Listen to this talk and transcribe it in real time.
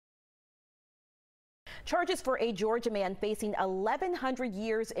Charges for a Georgia man facing 1,100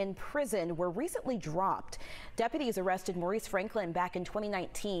 years in prison were recently dropped. Deputies arrested Maurice Franklin back in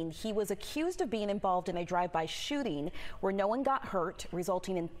 2019. He was accused of being involved in a drive-by shooting where no one got hurt,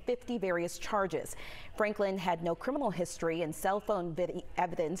 resulting in 50 various charges. Franklin had no criminal history, and cell phone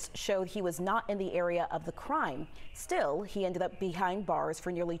evidence showed he was not in the area of the crime. Still, he ended up behind bars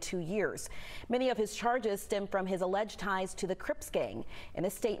for nearly 2 years. Many of his charges stem from his alleged ties to the Crips gang. In a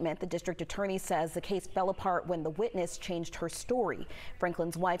statement, the district attorney says the case fell apart when the witness changed her story.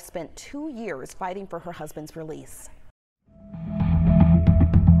 Franklin's wife spent 2 years fighting for her husband's release.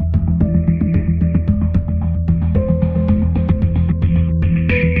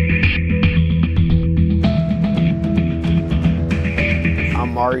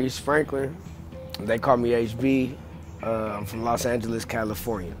 I'm Maurice Franklin. They call me HB. I'm from Los Angeles,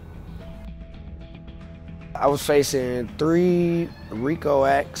 California. I was facing 3 RICO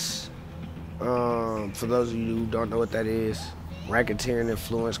acts. For those of you who don't know what that is, Racketeering,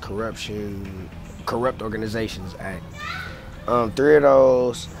 Influence, Corruption, Corrupt Organizations Act. 3 of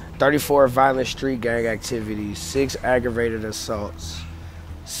those, 34 violent street gang activities, 6 aggravated assaults,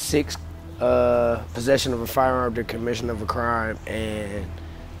 6 possession of a firearm to commission of a crime, and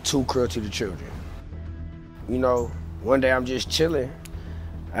 2 cruelty to children. You know, one day I'm just chilling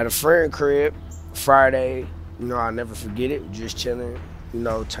at a friend crib, Friday, you know, I'll never forget it, just chilling, you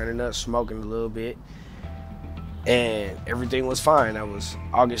know, turning up, smoking a little bit, and everything was fine. That was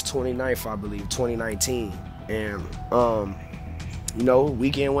August 29th, I believe, 2019, and, you know,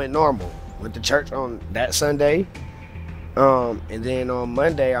 weekend went normal. Went to church on that Sunday, and then on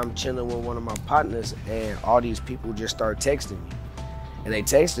Monday, I'm chilling with one of my partners, and all these people just start texting me. And they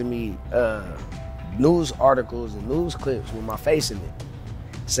texted me news articles and news clips with my face in it,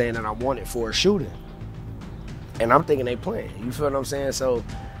 saying that I'm wanted for a shooting. And I'm thinking they playing, you feel what I'm saying? So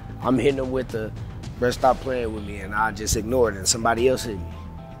I'm hitting them with the, bro, stop playing with me, and I just ignored it, and somebody else hit me.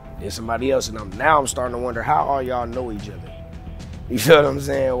 And somebody else, and now I'm starting to wonder how all y'all know each other. You feel what I'm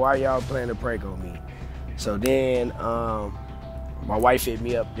saying? Why y'all playing a prank on me? So then my wife hit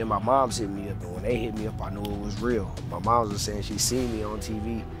me up, then my mom's hit me up, and when they hit me up, I knew it was real. My mom was saying she seen me on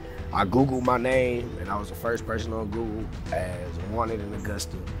TV. I Googled my name, and I was the first person on Google as wanted in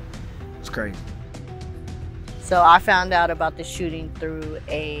Augusta. It's crazy. So I found out about the shooting through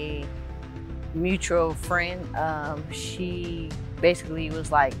a mutual friend. She basically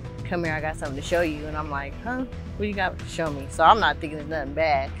was like, come here, I got something to show you. And I'm like, huh, what you got to show me? So I'm not thinking it's nothing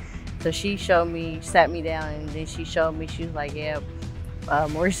bad. So she showed me, sat me down, and then she showed me, she was like, yeah,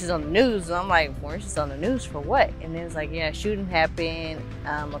 Maurice is on the news. And I'm like, Maurice is on the news for what? And then it's like, yeah, shooting happened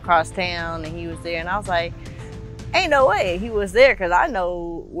across town, and he was there. And I was like, ain't no way he was there, because I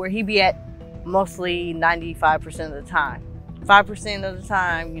know where he be at mostly 95% of the time. 5% of the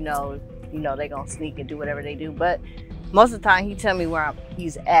time, you know, they gonna sneak and do whatever they do. But most of the time, he tell me where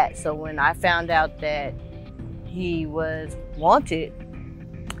he's at. So when I found out that he was wanted,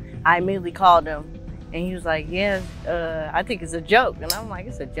 I immediately called him, and he was like, yeah, I think it's a joke. And I'm like,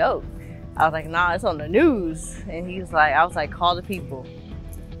 it's a joke? I was like, nah, it's on the news. And he was like, I was like, call the people.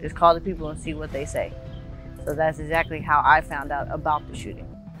 Just call the people and see what they say. So that's exactly how I found out about the shooting.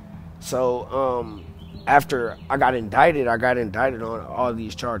 So after I got indicted on all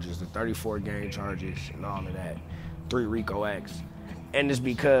these charges, the 34 gang charges and all of that, 3 RICO acts. And it's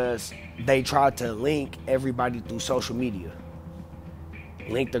because they tried to link everybody through social media.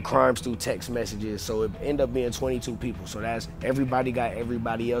 Link the crimes through text messages, so it ended up being 22 people. So that's everybody got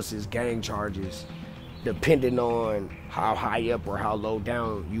everybody else's gang charges, depending on how high up or how low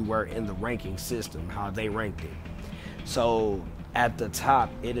down you were in the ranking system, how they ranked it. So at the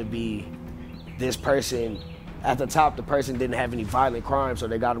top, it'd be this person. At the top, the person didn't have any violent crimes, so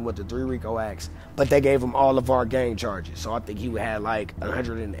they got him with the 3 RICO acts, but they gave him all of our gang charges. So I think he had like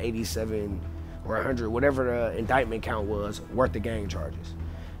 187 or 100, whatever the indictment count was, worth of gang charges.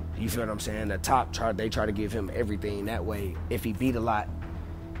 You feel what I'm saying? The top chart, they try to give him everything. That way, if he beat a lot,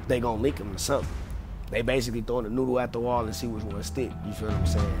 they gonna link him to something. They basically throwing a noodle at the wall and see which one stick. You feel what I'm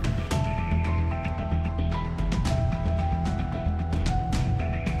saying?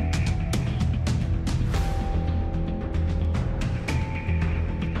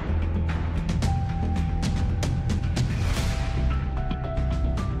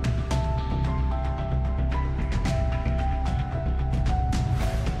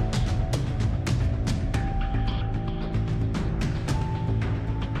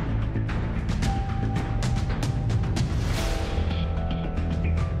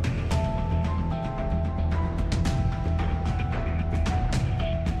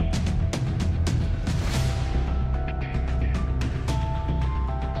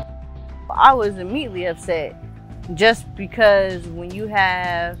 I was immediately upset, just because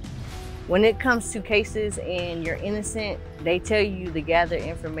when it comes to cases and you're innocent, they tell you to gather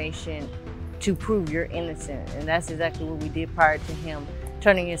information to prove you're innocent. And that's exactly what we did prior to him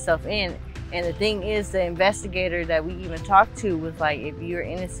turning himself in. And the thing is, the investigator that we even talked to was like, if you're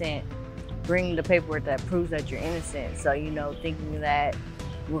innocent, bring the paperwork that proves that you're innocent. So, you know, thinking that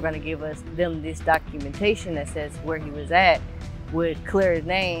we're gonna give them this documentation that says where he was at would clear his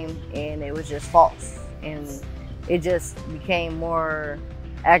name, and it was just false. And it just became more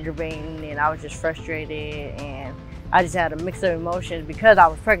aggravating, and I was just frustrated, and I just had a mix of emotions because I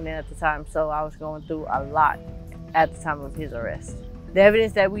was pregnant at the time, so I was going through a lot at the time of his arrest. The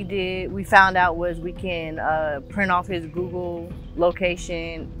evidence that we found out was we can print off his Google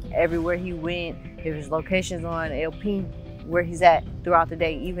location everywhere he went. If his location's on, it'll ping where he's at throughout the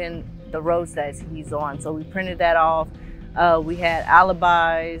day, even the roads that he's on. So we printed that off. We had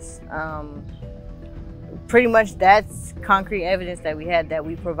alibis. Pretty much that's concrete evidence that we had that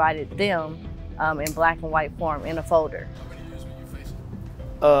we provided them in black and white form in a folder.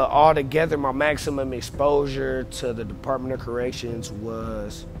 Altogether, my maximum exposure to the Department of Corrections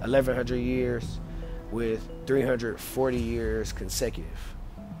was 1,100 years with 340 years consecutive.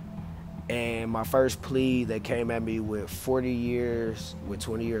 And my first plea, they came at me with 40 year with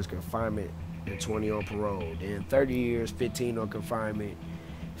 20 years confinement and 20 on parole. Then 30 years, 15 on confinement,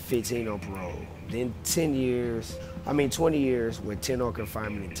 15 on parole. Then 20 years with 10 on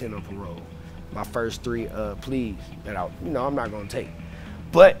confinement and 10 on parole. My first three pleas that I'm not gonna take.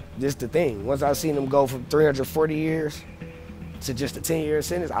 But this is the thing, once I seen them go from 340 years to just a 10-year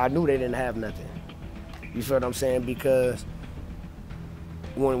sentence, I knew they didn't have nothing. You feel what I'm saying? Because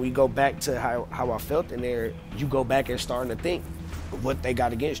when we go back to how I felt in there, you go back and starting to think what they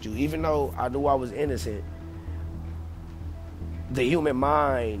got against you. Even though I knew I was innocent, the human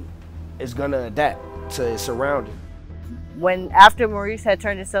mind is gonna adapt to its surroundings. After Maurice had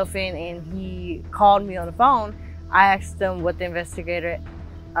turned himself in and he called me on the phone, I asked him what the investigator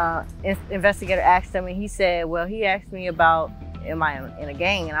asked him, and he said, well, he asked me about, am I in a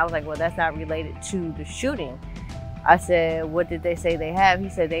gang? And I was like, well, that's not related to the shooting. I said, what did they say they have? He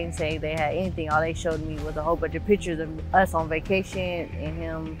said they didn't say they had anything. All they showed me was a whole bunch of pictures of us on vacation and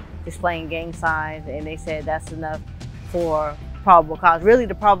him displaying gang signs, and they said that's enough for probable cause. Really,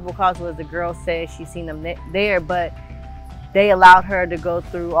 the probable cause was the girl said she seen them there, but they allowed her to go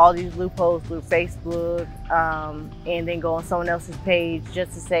through all these loopholes through Facebook and then go on someone else's page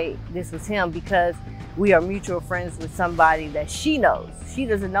just to say this was him, because we are mutual friends with somebody that she knows. She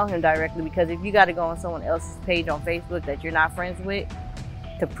doesn't know him directly, because if you got to go on someone else's page on Facebook that you're not friends with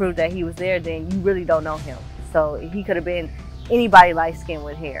to prove that he was there, then you really don't know him. So he could have been anybody light-skinned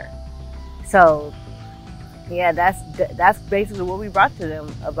with hair. So yeah, that's basically what we brought to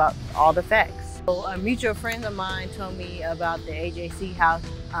them about all the facts. So a mutual friend of mine told me about the AJC house.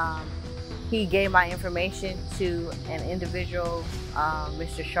 He gave my information to an individual,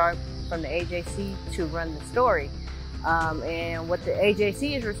 Mr. Sharp from the AJC, to run the story. And what the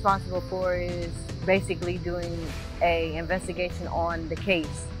AJC is responsible for is basically doing an investigation on the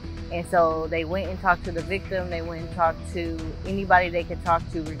case. And so they went and talked to the victim, they went and talked to anybody they could talk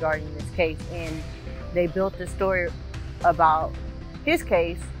to regarding this case. And they built the story about his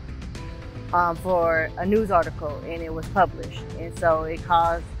case for a news article, and it was published. And so it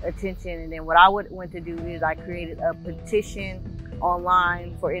caused attention. And then what I went to do is I created a petition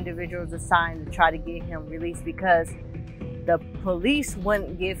online for individuals to sign to try to get him released, because the police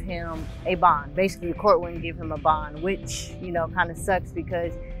wouldn't give him a bond. Basically, the court wouldn't give him a bond, which, you know, kind of sucks,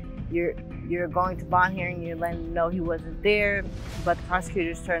 because you're going to bond hearing, you're letting them know he wasn't there, but the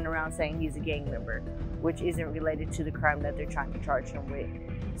prosecutors turned around saying he's a gang member, which isn't related to the crime that they're trying to charge him with.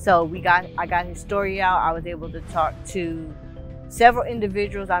 So I got his story out. I was able to talk to several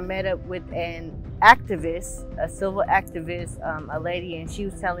individuals. I met up with an activist, a civil activist, a lady, and she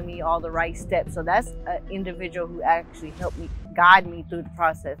was telling me all the right steps. So that's an individual who actually helped me, guide me through the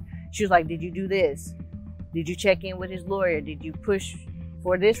process. She was like, did you do this? Did you check in with his lawyer? Did you push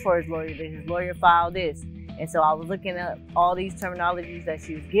for this for his lawyer? Did his lawyer file this? And so I was looking up all these terminologies that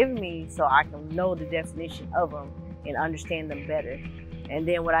she was giving me so I can know the definition of them and understand them better. And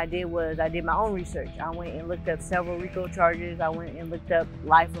then what I did was I did my own research. I went and looked up several RICO charges. I went and looked up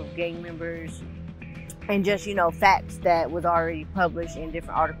life of gang members and just, you know, facts that was already published in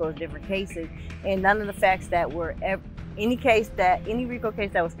different articles, different cases. And none of the facts that were any RICO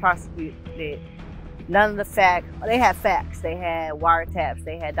case that was prosecuted, none of the facts, they had facts, they had wiretaps,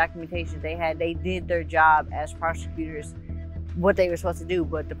 they had documentation, they did their job as prosecutors what they were supposed to do.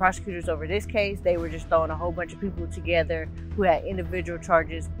 But the prosecutors over this case, they were just throwing a whole bunch of people together who had individual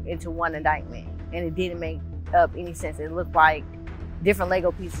charges into one indictment, and it didn't make up any sense. It looked like different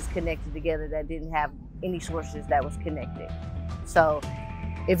Lego pieces connected together that didn't have any sources that was connected. So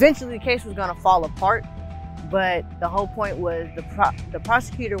eventually the case was going to fall apart, but the whole point was the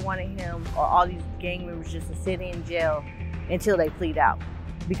prosecutor wanted him or all these gang members just to sit in jail until they plead out.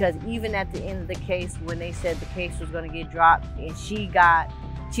 Because even at the end of the case, when they said the case was going to get dropped and she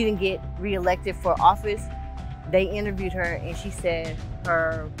didn't get reelected for office, they interviewed her and she said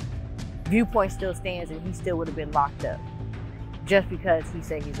her viewpoint still stands and he still would have been locked up just because he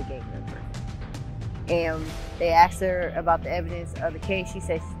said he's a gang member. And they asked her about the evidence of the case. She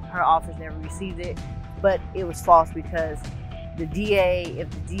said her office never received it, but it was false because if the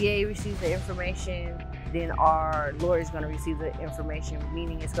DA receives the information, then our lawyer is going to receive the information,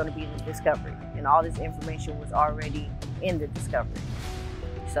 meaning it's going to be in the discovery. And all this information was already in the discovery.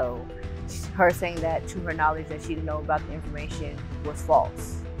 So her saying that to her knowledge that she didn't know about the information was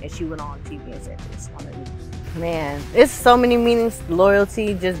false. And she went on TV and said this on the news. Man, it's so many meanings.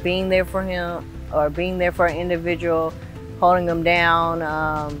 Loyalty, just being there for him or being there for an individual, holding them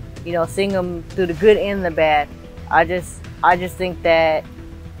down, you know, seeing them through the good and the bad. I just think that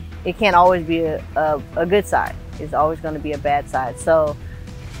it can't always be a good side. It's always going to be a bad side. So,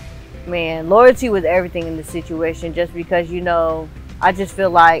 man, loyalty was everything in this situation just because, you know, I just feel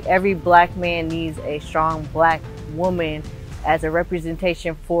like every black man needs a strong black woman as a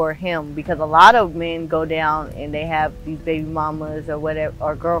representation for him, because a lot of men go down and they have these baby mamas or whatever,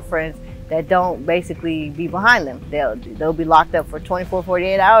 or girlfriends that don't basically be behind them. They'll be locked up for 24,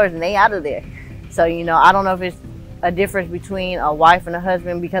 48 hours and they out of there. So, you know, I don't know if it's a difference between a wife and a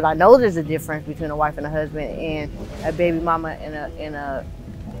husband, because I know there's a difference between a wife and a husband and a baby mama and a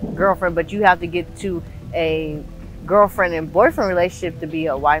girlfriend, but you have to get to a girlfriend and boyfriend relationship to be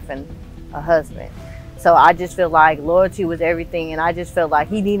a wife and a husband. So I just feel like loyalty was everything, and I just felt like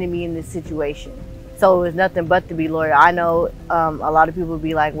he needed me in this situation. So it was nothing but to be loyal. I know a lot of people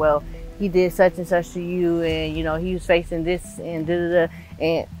be like, well, he did such and such to you, and you know, he was facing this and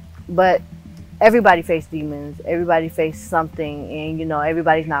da-da-da, but everybody faced demons, everybody faced something, and you know,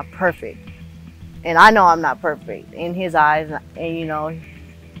 everybody's not perfect. And I know I'm not perfect in his eyes, and you know,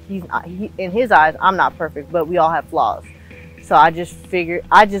 in his eyes, I'm not perfect, but we all have flaws. So I just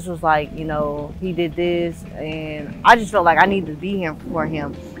was like, you know, he did this, and I just felt like I needed to be here for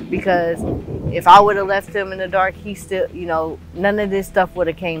him, because if I would have left him in the dark, he still, you know, none of this stuff would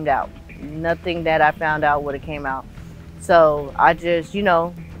have came out. Nothing that I found out would have came out. So I just, you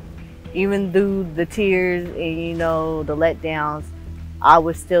know, even through the tears and, you know, the letdowns, I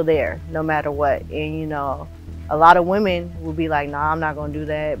was still there no matter what. And, you know, a lot of women will be like, nah, I'm not going to do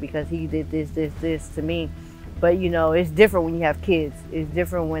that because he did this to me. But, you know, it's different when you have kids. It's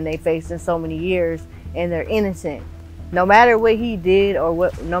different when they facing so many years and they're innocent. No matter what he did or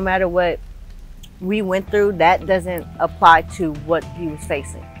no matter what we went through, that doesn't apply to what he was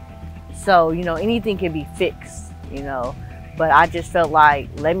facing. So, you know, anything can be fixed, you know. But I just felt like,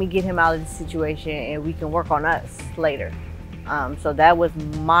 let me get him out of the situation and we can work on us later. So that was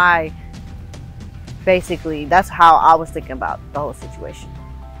basically, that's how I was thinking about the whole situation.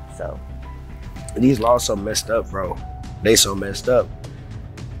 So. These laws so messed up, bro. They so messed up.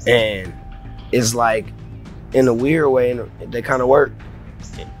 And it's like, in a weird way, they kind of work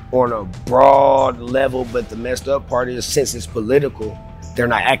on a broad level, but the messed up part is, since it's political, they're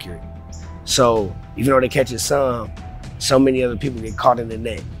not accurate. So even though they catch some, so many other people get caught in the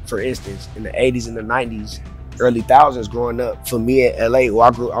net. For instance, in the 80s and the 90s, early thousands growing up, for me in LA, I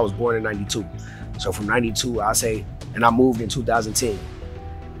was born in 92. So from 92, I say, and I moved in 2010.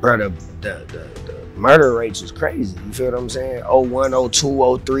 Bro, the murder rates was crazy. You feel what I'm saying? 01,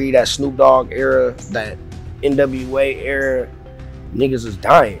 02, 03, that Snoop Dogg era, that NWA era, niggas was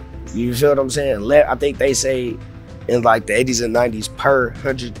dying. You feel what I'm saying? I think they say in like the 80s and 90s, per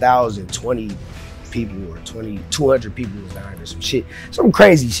 100,000, 20 people or 200 people was dying or some shit. Some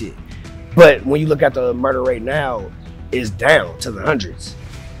crazy shit. But when you look at the murder rate now, it's down to the hundreds.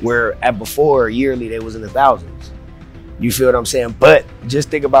 Where at before, yearly, they was in the thousands. You feel what I'm saying? But just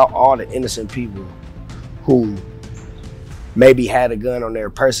think about all the innocent people who maybe had a gun on their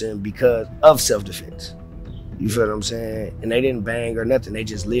person because of self-defense. You feel what I'm saying? And they didn't bang or nothing. They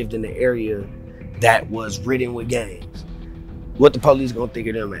just lived in the area that was ridden with gangs. What the police gonna think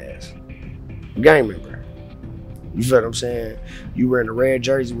of them as? A gang member. You feel what I'm saying? You wearing a red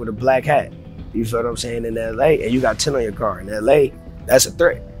jersey with a black hat. You feel what I'm saying? In LA, and you got 10 on your car. In LA, that's a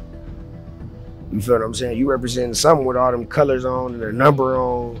threat. You feel what I'm saying? You representing something with all them colors on and their number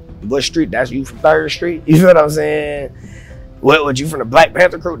on what street. That's you from 3rd Street. You feel what I'm saying? What you from the Black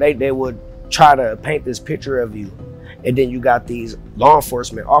Panther crew? They would try to paint this picture of you. And then you got these law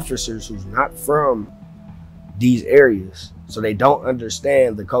enforcement officers who's not from these areas. So they don't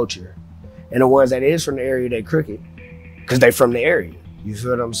understand the culture. And the ones that is from the area, they crooked because they from the area. You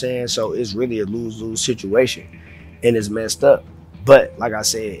feel what I'm saying? So it's really a lose-lose situation and it's messed up. But like I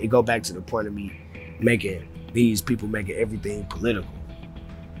said, it go back to the point of me making these people making everything political.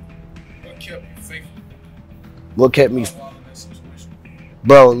 What kept you faithful? What kept me?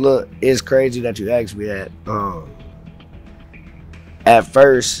 Bro, look, it's crazy that you asked me that. At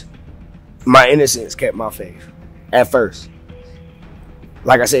first, my innocence kept my faith. At first.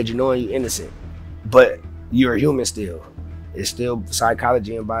 Like I said, you know you're innocent, but you're a human still. It's still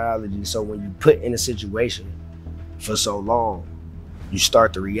psychology and biology. So when you put in a situation for so long, you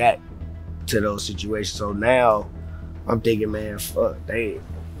start to react to those situations. So now I'm thinking, man, fuck,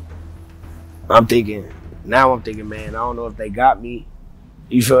 I'm thinking, man, I don't know if they got me.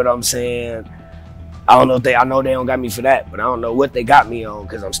 You feel what I'm saying? I know they don't got me for that, but I don't know what they got me on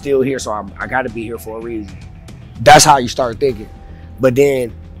because I'm still here, so I got to be here for a reason. That's how you start thinking. But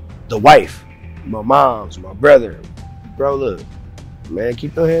then the wife, my mom's, my brother, bro, look, man,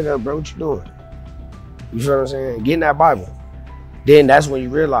 keep your head up, bro. What you doing? You feel what I'm saying? Get in that Bible. Then that's when you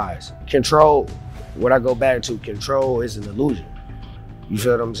realize control. What I go back to, control is an illusion. You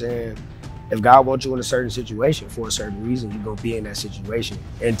feel what I'm saying? If God wants you in a certain situation for a certain reason, you're going to be in that situation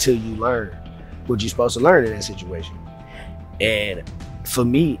until you learn what you're supposed to learn in that situation. And for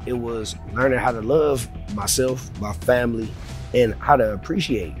me, it was learning how to love myself, my family, and how to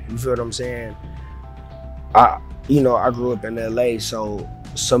appreciate. You feel what I'm saying? I grew up in LA, so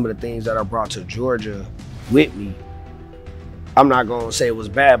some of the things that I brought to Georgia with me, I'm not gonna say it was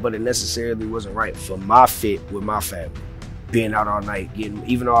bad, but it necessarily wasn't right for my fit with my family. Being out all night,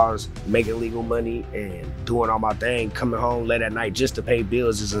 even though I was making legal money and doing all my thing, coming home late at night just to pay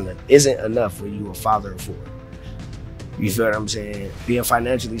bills isn't enough when you're a father of 4. You feel what I'm saying? Being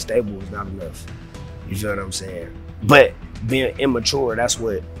financially stable is not enough. You feel what I'm saying? But being immature, that's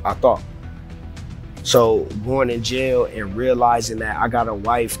what I thought. So going in jail and realizing that I got a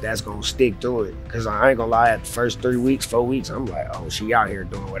wife that's gonna stick through it, because I ain't gonna lie, at the first 3 weeks, 4 weeks, I'm like, oh, she out here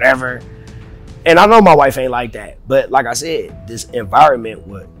doing whatever. And I know my wife ain't like that, but like I said, this environment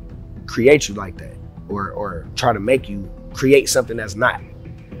would create you like that, or try to make you create something that's not.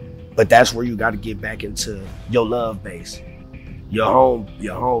 But that's where you got to get back into your love base, your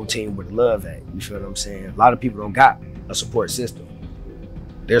home team with love at. You feel what I'm saying? A lot of people don't got a support system.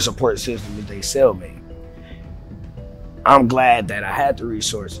 Their support system is they cellmate. I'm glad that I had the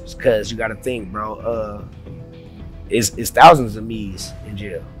resources, because you got to think, bro, it's thousands of me's in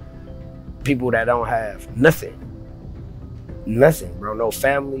jail. People that don't have nothing, bro. No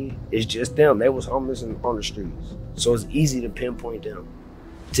family. It's just them. They was homeless and on the streets. So it's easy to pinpoint them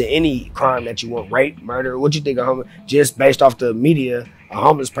to any crime that you want. Rape, murder, what you think of homeless? Just based off the media, a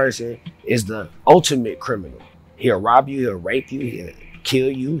homeless person is the ultimate criminal. He'll rob you, he'll rape you, he'll kill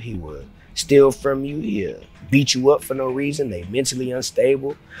you, he will steal from you, he'll beat you up for no reason. They mentally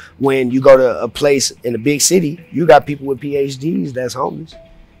unstable. When you go to a place in a big city, you got people with PhDs that's homeless.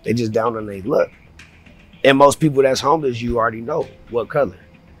 They just down on their luck. And most people that's homeless, you already know what color.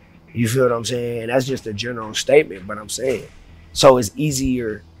 You feel what I'm saying? And that's just a general statement, but I'm saying. So it's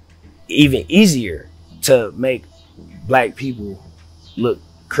easier, even easier, to make black people look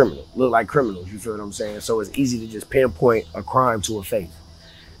like criminals. You feel what I'm saying? So it's easy to just pinpoint a crime to a faith.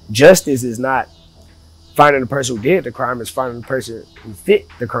 Justice is not finding the person who did the crime, it's finding the person who fit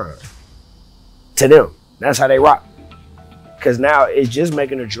the crime to them. That's how they rock. Because now it's just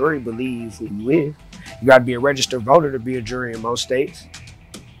making a jury believe who you is. You got to be a registered voter to be a jury in most states.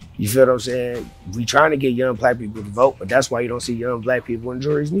 You feel what I'm saying? We trying to get young black people to vote, but that's why you don't see young black people in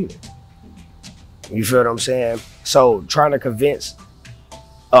juries neither. You feel what I'm saying? So trying to convince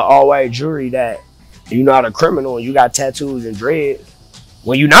an all-white jury that you're not a criminal and you got tattoos and dreads,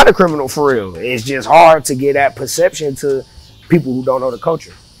 when you're not a criminal for real, it's just hard to get that perception to people who don't know the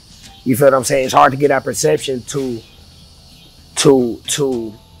culture. You feel what I'm saying? It's hard to get that perception to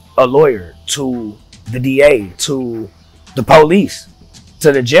a lawyer, to the DA, to the police,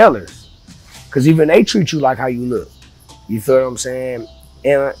 to the jailers, because even they treat you like how you look. You feel what I'm saying?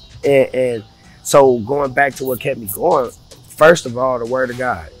 And so going back to what kept me going, first of all, the word of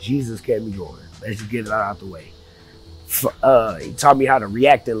God, Jesus kept me going. Let's just get it out the way. He taught me how to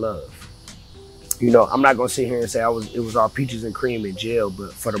react in love. You know, I'm not gonna sit here and say it was all peaches and cream in jail,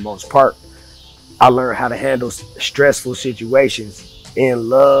 but for the most part, I learned how to handle stressful situations in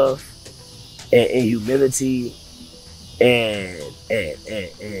love and in humility and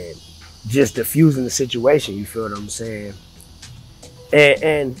just diffusing the situation. You feel what I'm saying?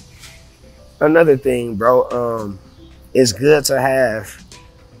 And another thing, bro, it's good to have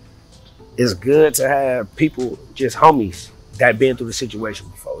people, just homies, that been through the situation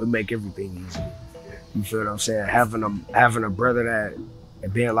before. It make everything easy. You feel what I'm saying? Having a brother that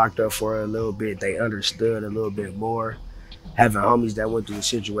had been locked up for a little bit, they understood a little bit more. Having homies that went through the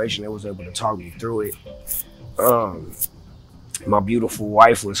situation, they was able to talk me through it. My beautiful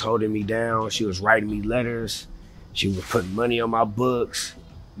wife was holding me down. She was writing me letters. She was putting money on my books,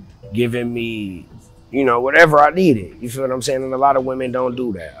 giving me, you know, whatever I needed. You feel what I'm saying? And a lot of women don't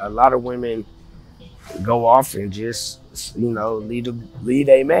do that. A lot of women go off and just, you know, lead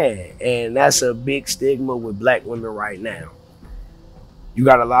a man. And that's a big stigma with black women right now. You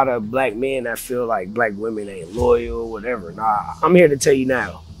got a lot of black men that feel like black women ain't loyal, whatever. Nah, I'm here to tell you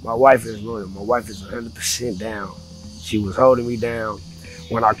now, my wife is loyal. My wife is 100% down. She was holding me down.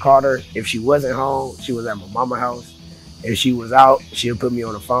 When I caught her, if she wasn't home, she was at my mama's house. If she was out, she'll put me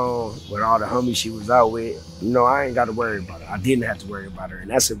on the phone with all the homies she was out with. You know, I ain't got to worry about her. I didn't have to worry about her.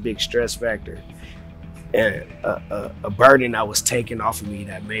 And that's a big stress factor. And a burden that was taken off of me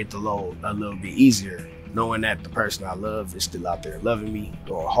that made the load a little bit easier, knowing that the person I love is still out there loving me,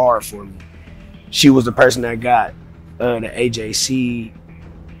 going hard for me. She was the person that got the AJC,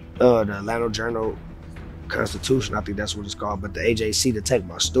 the Atlanta Journal Constitution, I think that's what it's called, but the AJC to take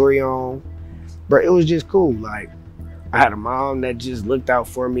my story on. But it was just cool. Like, I had a mom that just looked out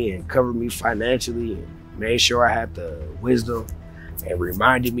for me and covered me financially and made sure I had the wisdom and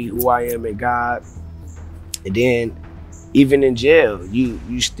reminded me who I am in God. And then even in jail,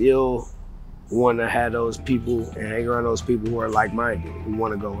 you still want to have those people and hang around those people who are like-minded, who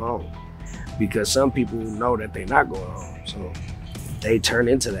want to go home. Because some people know that they're not going home. So they turn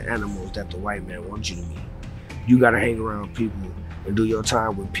into the animals that the white man wants you to be. You got to hang around people and do your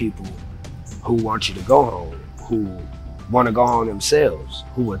time with people who want you to go home, who want to go home themselves,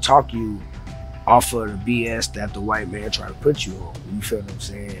 who will talk you off of the BS that the white man try to put you on. You feel what I'm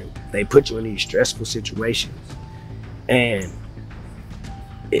saying? They put you in these stressful situations. And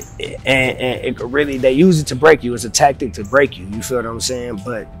it really, they use it to break you. It's a tactic to break you. You feel what I'm saying?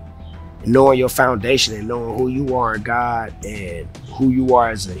 But knowing your foundation and knowing who you are in God and who you are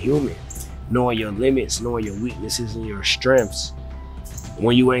as a human, knowing your limits, knowing your weaknesses and your strengths,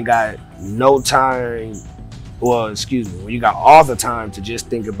 when you ain't got no time, when you got all the time to just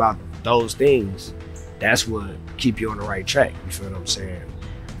think about those things, that's what keep you on the right track. You feel what I'm saying?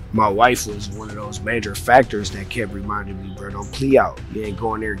 My wife was one of those major factors that kept reminding me, bro, don't plea out. You ain't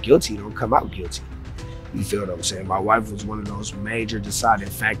going there guilty, don't come out guilty. You feel what I'm saying? My wife was one of those major deciding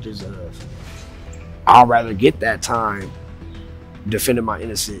factors of, I'd rather get that time defending my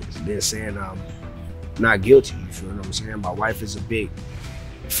innocence than saying I'm not guilty. You feel what I'm saying? My wife is a big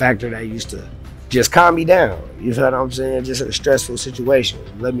factor that used to just calm me down. You feel what I'm saying? Just in a stressful situation.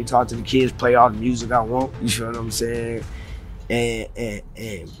 Let me talk to the kids, play all the music I want. You feel what I'm saying? And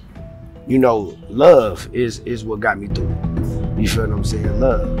you know, love is what got me through. You feel what I'm saying?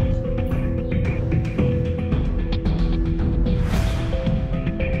 Love.